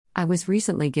I was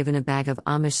recently given a bag of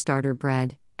Amish starter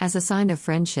bread, as a sign of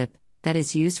friendship, that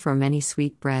is used for many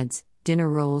sweet breads, dinner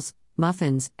rolls,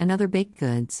 muffins, and other baked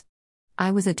goods.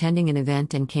 I was attending an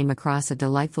event and came across a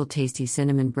delightful tasty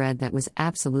cinnamon bread that was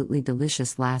absolutely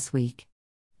delicious last week.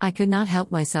 I could not help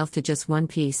myself to just one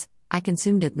piece, I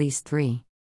consumed at least 3.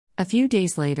 A few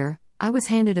days later, I was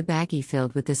handed a baggie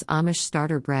filled with this Amish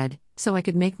starter bread, so I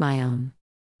could make my own.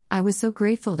 I was so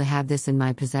grateful to have this in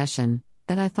my possession,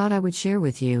 that I thought I would share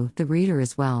with you, the reader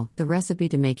as well, the recipe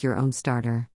to make your own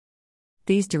starter.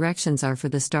 These directions are for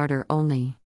the starter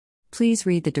only. Please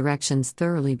read the directions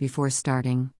thoroughly before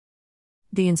starting.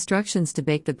 The instructions to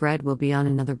bake the bread will be on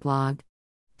another blog.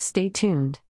 Stay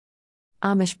tuned.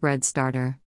 Amish bread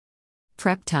starter.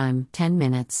 Prep time 10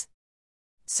 minutes.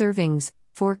 Servings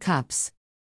 4 cups.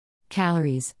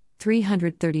 Calories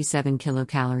 337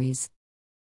 kilocalories.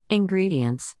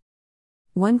 Ingredients: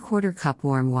 1/4 cup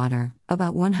warm water,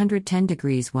 about 110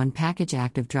 degrees, 1 package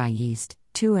active dry yeast,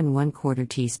 2 1/4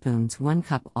 teaspoons, 1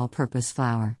 cup all-purpose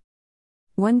flour,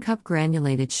 1 cup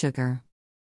granulated sugar,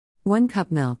 1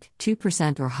 cup milk,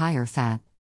 2% or higher fat.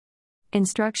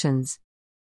 Instructions: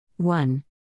 1.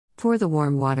 Pour the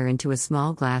warm water into a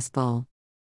small glass bowl.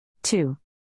 2.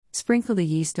 Sprinkle the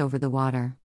yeast over the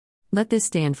water. Let this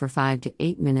stand for 5 to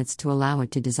 8 minutes to allow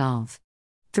it to dissolve.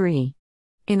 3.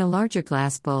 In a larger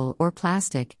glass bowl or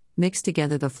plastic, mix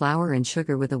together the flour and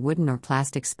sugar with a wooden or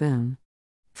plastic spoon.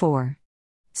 4.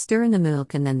 Stir in the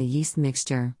milk and then the yeast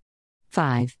mixture.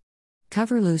 5.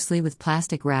 Cover loosely with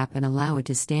plastic wrap and allow it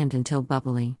to stand until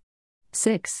bubbly.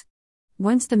 6.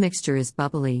 Once the mixture is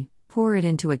bubbly, pour it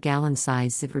into a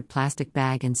gallon-sized zippered plastic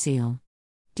bag and seal.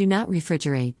 Do not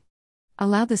refrigerate.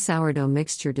 Allow the sourdough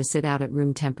mixture to sit out at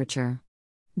room temperature.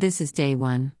 This is day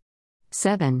 1.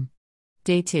 7.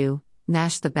 Day 2.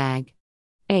 Mash the bag.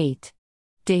 8.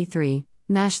 Day 3.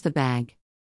 Mash the bag.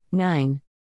 9.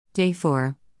 Day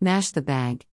 4. Mash the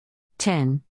bag.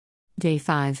 10. Day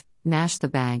 5. Mash the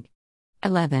bag.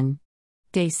 11.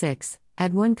 Day 6.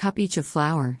 Add 1 cup each of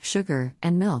flour, sugar,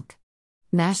 and milk.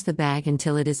 Mash the bag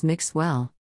until it is mixed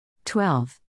well.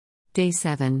 12. Day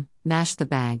 7. Mash the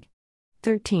bag.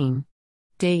 13.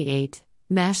 Day 8.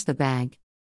 Mash the bag.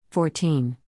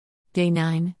 14. Day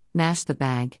 9. Mash the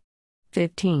bag.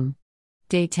 15.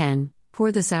 Day 10. Pour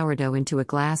the sourdough into a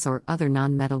glass or other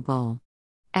non-metal bowl.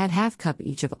 Add ½ cup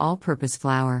each of all-purpose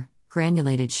flour,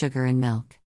 granulated sugar and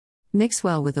milk. Mix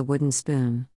well with a wooden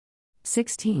spoon.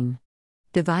 16.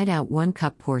 Divide out 1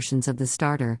 cup portions of the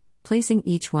starter, placing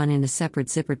each one in a separate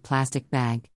zippered plastic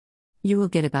bag. You will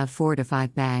get about 4 to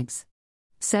 5 bags.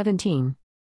 17.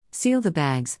 Seal the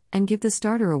bags, and give the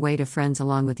starter away to friends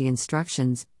along with the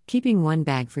instructions, keeping 1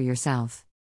 bag for yourself.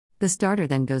 The starter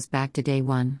then goes back to day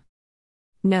 1.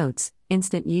 Notes: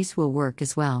 instant yeast will work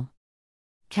as well.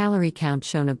 Calorie count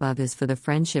shown above is for the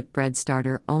Friendship bread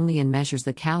starter only and measures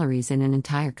the calories in an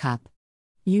entire cup.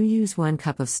 You use 1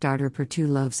 cup of starter per 2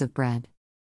 loaves of bread.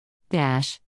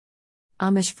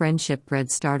 Amish Friendship bread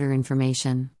starter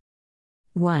information.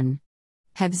 1.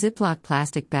 Have Ziploc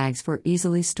plastic bags for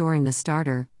easily storing the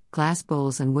starter, glass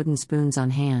bowls and wooden spoons on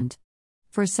hand.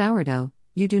 For sourdough,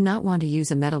 you do not want to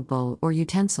use a metal bowl or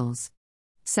utensils.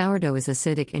 Sourdough is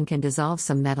acidic and can dissolve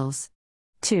some metals.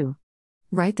 2.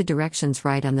 Write the directions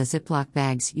right on the Ziploc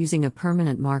bags using a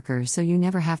permanent marker so you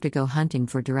never have to go hunting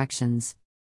for directions.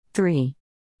 3.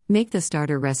 Make the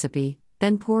starter recipe,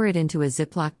 then pour it into a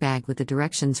Ziploc bag with the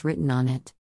directions written on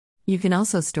it. You can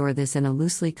also store this in a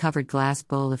loosely covered glass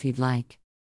bowl if you'd like.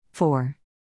 4.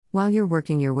 While you're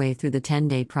working your way through the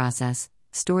 10-day process,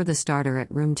 store the starter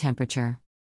at room temperature.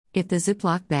 If the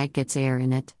Ziploc bag gets air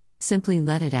in it, simply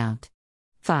let it out.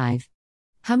 5.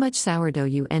 How much sourdough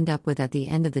you end up with at the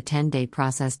end of the 10-day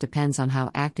process depends on how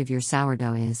active your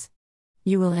sourdough is.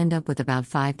 You will end up with about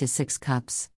 5 to 6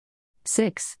 cups.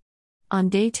 6. On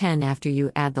day 10, after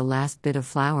you add the last bit of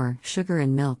flour, sugar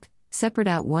and milk, separate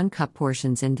out 1 cup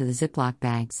portions into the Ziploc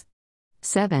bags.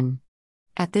 7.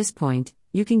 At this point,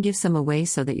 you can give some away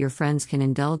so that your friends can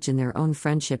indulge in their own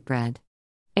friendship bread.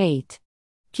 8.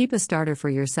 Keep a starter for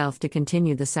yourself to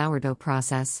continue the sourdough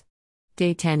process.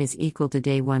 Day 10 is equal to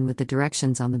day 1 with the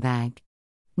directions on the bag.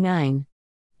 9.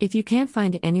 If you can't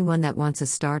find anyone that wants a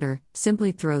starter,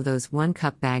 simply throw those 1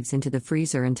 cup bags into the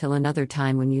freezer until another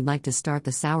time when you'd like to start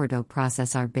the sourdough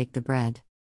process or bake the bread.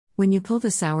 When you pull the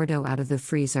sourdough out of the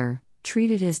freezer, treat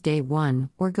it as day 1,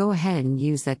 or go ahead and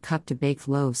use that cup to bake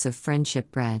loaves of Friendship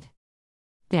bread.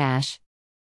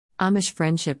 Amish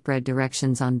Friendship bread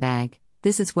directions on bag.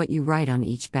 This is what you write on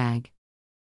each bag.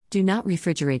 Do not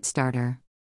refrigerate starter.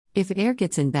 If air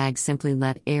gets in bag, simply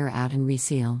let air out and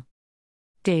reseal.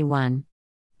 Day 1.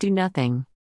 Do nothing.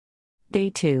 Day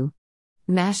 2.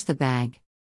 Mash the bag.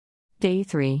 Day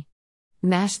 3.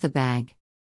 Mash the bag.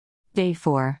 Day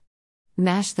 4.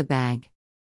 Mash the bag.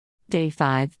 Day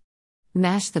 5.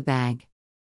 Mash the bag.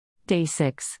 Day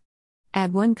 6.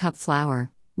 Add 1 cup flour,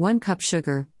 1 cup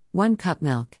sugar, 1 cup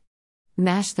milk.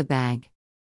 Mash the bag.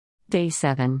 Day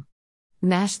 7.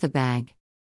 Mash the bag.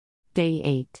 Day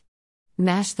 8.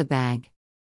 Mash the bag.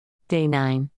 Day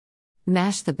 9.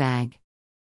 Mash the bag.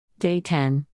 Day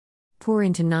 10. Pour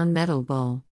into non-metal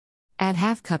bowl. Add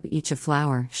half cup each of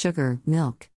flour, sugar,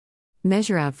 milk.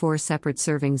 Measure out 4 separate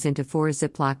servings into 4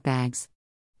 Ziploc bags.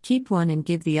 Keep one and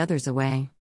give the others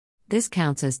away. This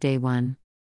counts as day 1.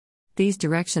 These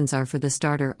directions are for the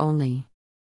starter only.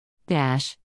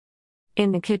 Dash.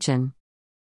 In the kitchen.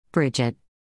 Bridget.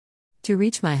 To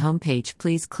reach my homepage,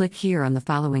 please click here on the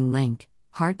following link,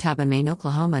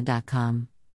 hearttopamaineoklahoma.com.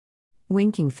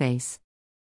 Winking face.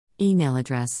 Email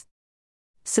address.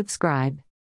 Subscribe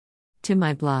to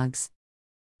my blogs.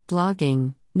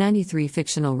 Blogging, 93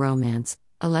 fictional romance,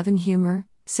 11 humor,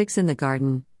 6 in the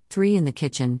garden, 3 in the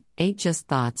kitchen, 8 just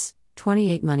thoughts,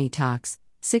 28 money talks,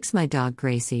 6 my dog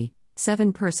Gracie,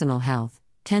 7 personal health,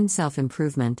 10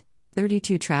 self-improvement,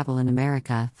 32 travel in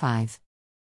America, 5.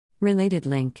 Related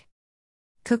link.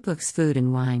 Cookbooks, food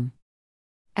and wine.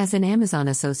 As an Amazon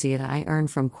associate, I earn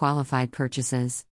from qualified purchases.